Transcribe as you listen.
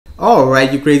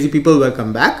Alright, you crazy people,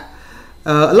 welcome back.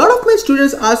 A lot of my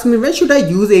students ask me when should I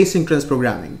use asynchronous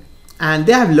programming, and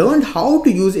they have learned how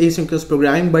to use asynchronous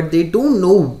programming but they don't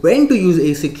know when to use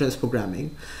asynchronous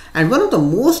programming. And one of the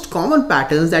most common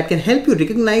patterns that can help you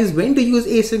recognize when to use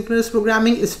asynchronous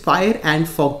programming is fire and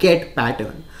forget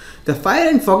pattern. The fire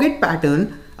and forget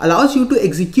pattern allows you to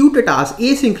execute a task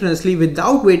asynchronously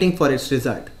without waiting for its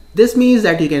result. This means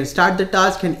that you can start the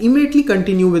task and immediately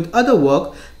continue with other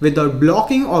work without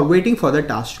blocking or waiting for the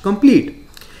task to complete.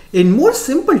 In more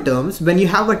simple terms, when you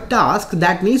have a task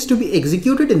that needs to be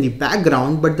executed in the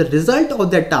background but the result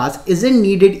of that task isn't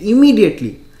needed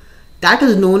immediately, that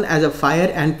is known as a fire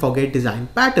and forget design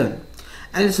pattern.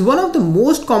 And it's one of the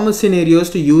most common scenarios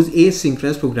to use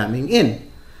asynchronous programming in.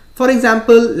 For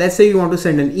example, let's say you want to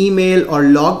send an email or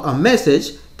log a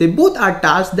message. They both are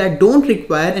tasks that don't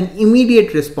require an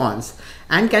immediate response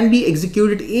and can be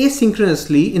executed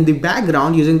asynchronously in the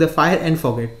background using the fire and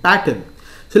forget pattern.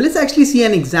 So let's actually see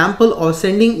an example of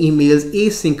sending emails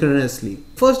asynchronously.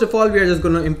 First of all, we are just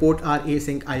going to import our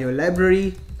AsyncIO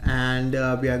library, and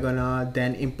we are going to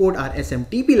then import our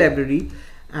SMTP library,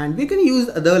 and we can use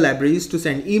other libraries to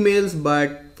send emails,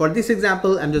 but for this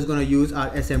example I'm just going to use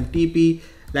our SMTP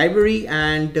library,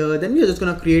 and then we are just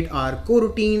going to create our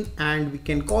coroutine, and we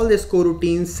can call this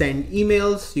coroutine send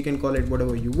emails. You can call it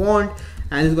whatever you want,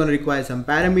 and it's going to require some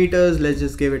parameters. Let's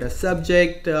just give it a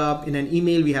subject. In an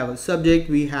email we have a subject,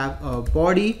 we have a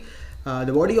body,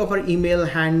 the body of our email,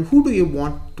 and who do you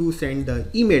want to send the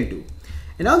email to.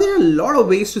 And now there are a lot of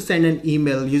ways to send an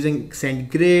email using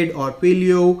SendGrid or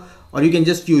Twilio, or you can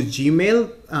just use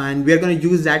Gmail, and we are going to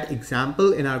use that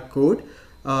example in our code.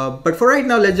 But for right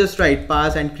now, let's just write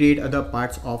pass and create other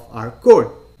parts of our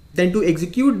code. Then to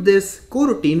execute this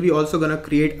coroutine, we also going to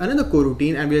create another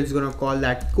coroutine, and we're just going to call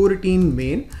that coroutine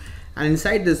main. And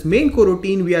inside this main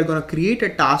coroutine, we are going to create a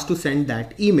task to send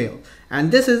that email.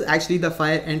 And this is actually the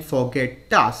fire and forget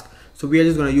task. So we are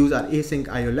just going to use our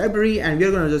AsyncIO library, and we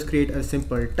are going to just create a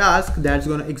simple task that's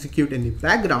going to execute in the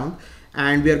background.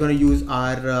 And we are going to use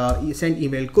our send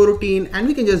email coroutine, and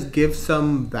we can just give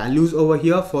some values over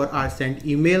here for our send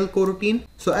email coroutine.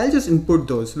 So I'll just input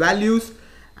those values,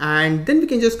 and then we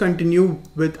can just continue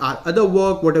with our other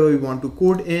work. Whatever we want to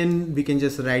code in, we can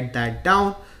just write that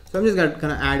down. So I'm just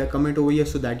gonna add a comment over here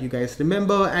so that you guys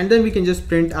remember, and then we can just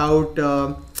print out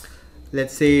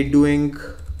let's say doing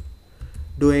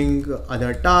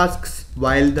other tasks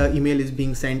while the email is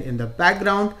being sent in the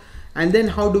background. And then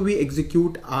how do we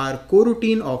execute our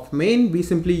coroutine of main? We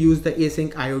simply use the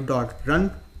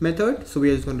asyncIO.run method. So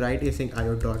we are just going to write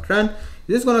asyncIO.run.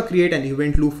 This is going to create an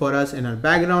event loop for us in our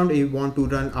background if we want to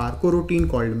run our coroutine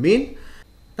called main.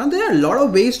 Now there are a lot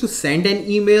of ways to send an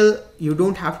email. You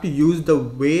don't have to use the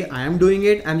way I am doing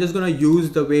it. I'm just going to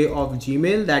use the way of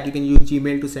Gmail, that you can use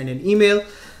Gmail to send an email.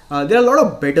 There are a lot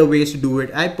of better ways to do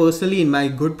it. I personally, in my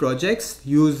good projects,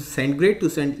 use SendGrid to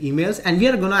send emails, and we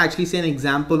are going to actually see an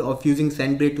example of using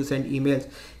SendGrid to send emails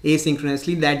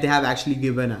asynchronously that they have actually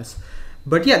given us.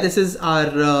 But yeah, this is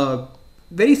our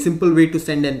very simple way to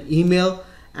send an email.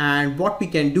 And what we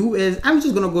can do is, I'm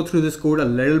just going to go through this code a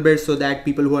little bit so that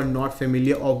people who are not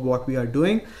familiar of what we are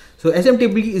doing. So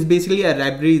SMTP is basically a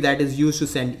library that is used to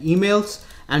send emails.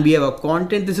 And we have a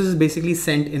content. This is basically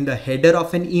sent in the header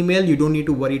of an email. You don't need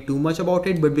to worry too much about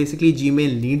it, but basically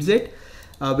Gmail needs it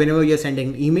whenever you're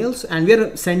sending emails, and we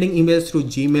are sending emails through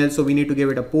Gmail. So we need to give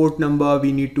it a port number.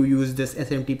 We need to use this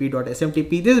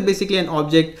smtp.smtp. This is basically an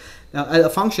object, a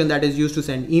function that is used to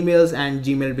send emails, and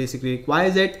Gmail basically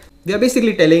requires it. They are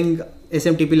basically telling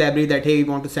SMTP library that, hey, we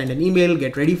want to send an email,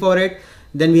 get ready for it.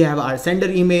 Then we have our sender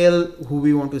email, who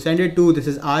we want to send it to. This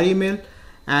is our email.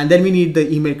 And then we need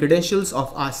the email credentials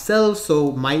of ourselves.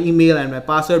 So my email and my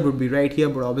password would be right here,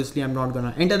 but obviously I'm not going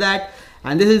to enter that.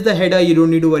 And this is the header. You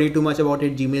don't need to worry too much about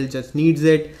it. Gmail just needs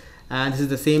it. And this is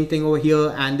the same thing over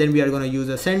here. And then we are going to use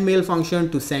a send mail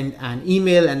function to send an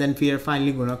email, and then we are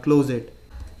finally going to close it.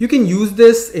 You can use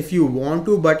this if you want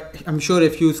to, but I'm sure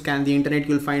if you scan the internet,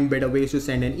 you'll find better ways to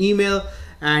send an email.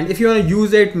 And if you want to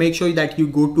use it, make sure that you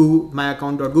go to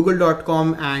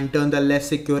myaccount.google.com and turn the less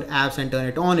secure apps and turn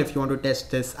it on if you want to test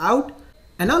this out.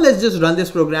 And now let's just run this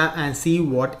program and see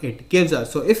what it gives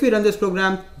us. So if we run this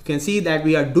program, you can see that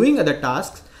we are doing other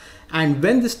tasks. And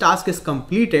when this task is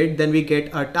completed, then we get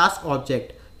a task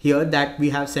object here that we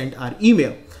have sent our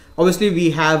email. Obviously, we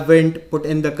haven't put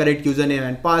in the correct username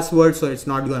and password, so it's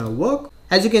not going to work.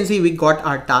 As you can see, we got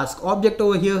our task object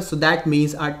over here. So that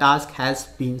means our task has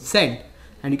been sent.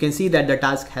 and you can see that the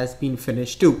task has been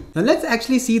finished too. Now let's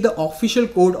actually see the official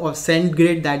code of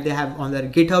SendGrid that they have on their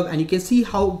GitHub, and you can see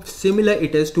how similar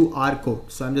it is to our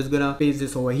code. So I'm just gonna paste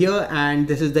this over here, and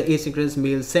this is the asynchronous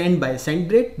mail send by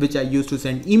SendGrid, which I use to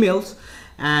send emails.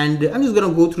 And I'm just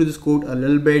gonna go through this code a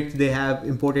little bit. They have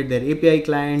imported their API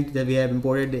client, that we have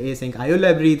imported the AsyncIO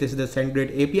library. This is the SendGrid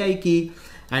API key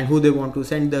and who they want to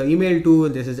send the email to.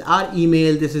 This is our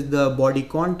email. This is the body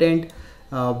content,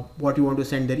 what you want to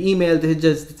send their email. This is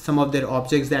just some of their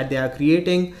objects that they are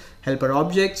creating, helper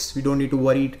objects. We don't need to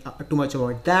worry too much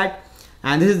about that.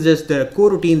 And this is just the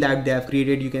coroutine that they have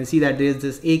created. You can see that there is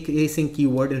this async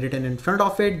keyword written in front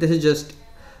of it. This is just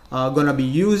gonna be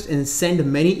used in send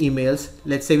many emails.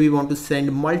 Let's say we want to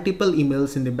send multiple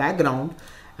emails in the background,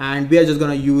 and we are just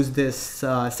gonna use this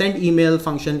send email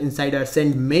function inside our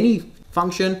send many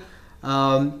function.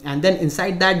 And then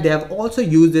inside that they have also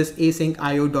used this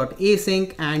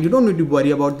asyncIO.async, and you don't need to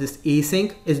worry about this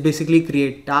async. Is basically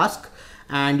create task,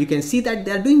 and you can see that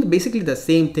they are doing basically the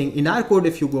same thing in our code.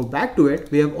 If you go back to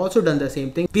it, we have also done the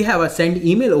same thing. We have a send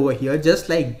email over here, just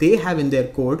like they have in their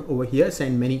code over here,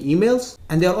 send many emails.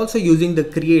 And they are also using the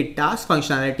create task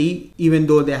functionality. Even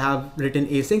though they have written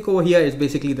async over here, it's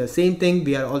basically the same thing.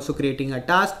 We are also creating a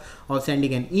task or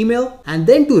sending an email. And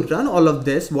then to run all of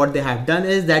this, what they have done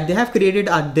is that they have created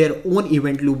their own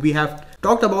event loop. We have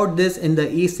talked about this in the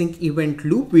async event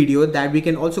loop video, that we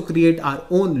can also create our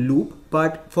own loop.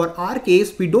 But for our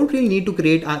case, we don't really need to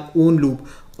create our own loop.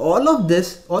 All of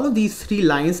these 3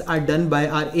 lines are done by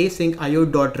our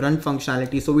asyncIO.run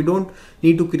functionality. So we don't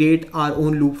need to create our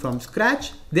own loop from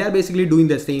scratch. They are basically doing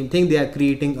the same thing. They are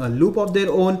creating a loop of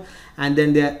their own, and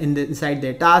then they are inside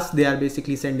their task, they are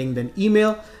basically sending an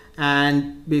email.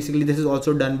 And basically this is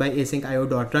also done by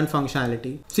asyncIO.run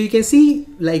functionality. So you can see,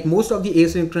 like, most of the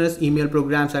asynchronous email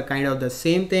programs are kind of the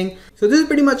same thing. So this is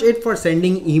pretty much it for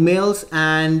sending emails,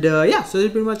 and yeah, so this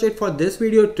is pretty much it for this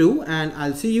video too, and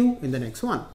I'll see you in the next one.